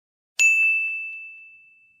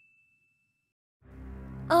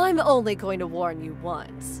I'm only going to warn you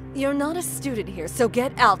once. You're not a student here, so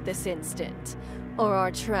get out this instant. Or are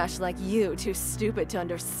trash like you too stupid to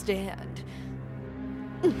understand?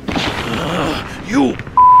 You...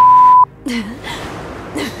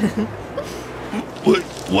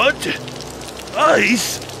 What?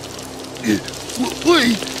 Ice?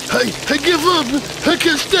 Wait, I give up. I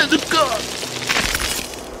can't stand the car.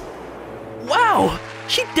 Wow!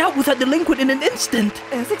 She dealt with that delinquent in an instant!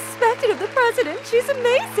 As expected of the president, she's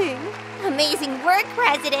amazing! Amazing work,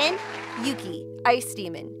 President! Yuki, Ice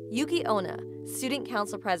Demon, Yuki Onna, Student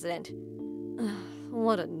Council President.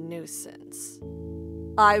 What a nuisance.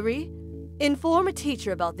 Irie, inform a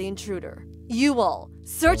teacher about the intruder. You all,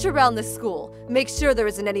 search around the school. Make sure there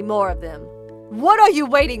isn't any more of them. What are you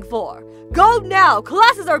waiting for? Go now!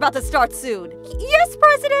 Classes are about to start soon! Yes,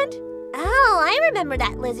 President! Oh, I remember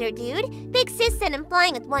that lizard dude. Big Sis sent him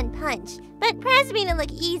flying with one punch. But Pres made him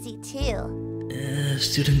look easy, too.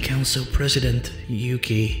 Student Council President,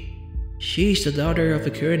 Yuki. She's the daughter of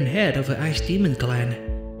the current head of the Ice Demon clan.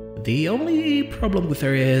 The only problem with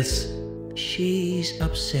her is... she's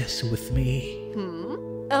obsessed with me.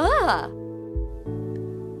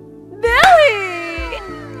 Billy!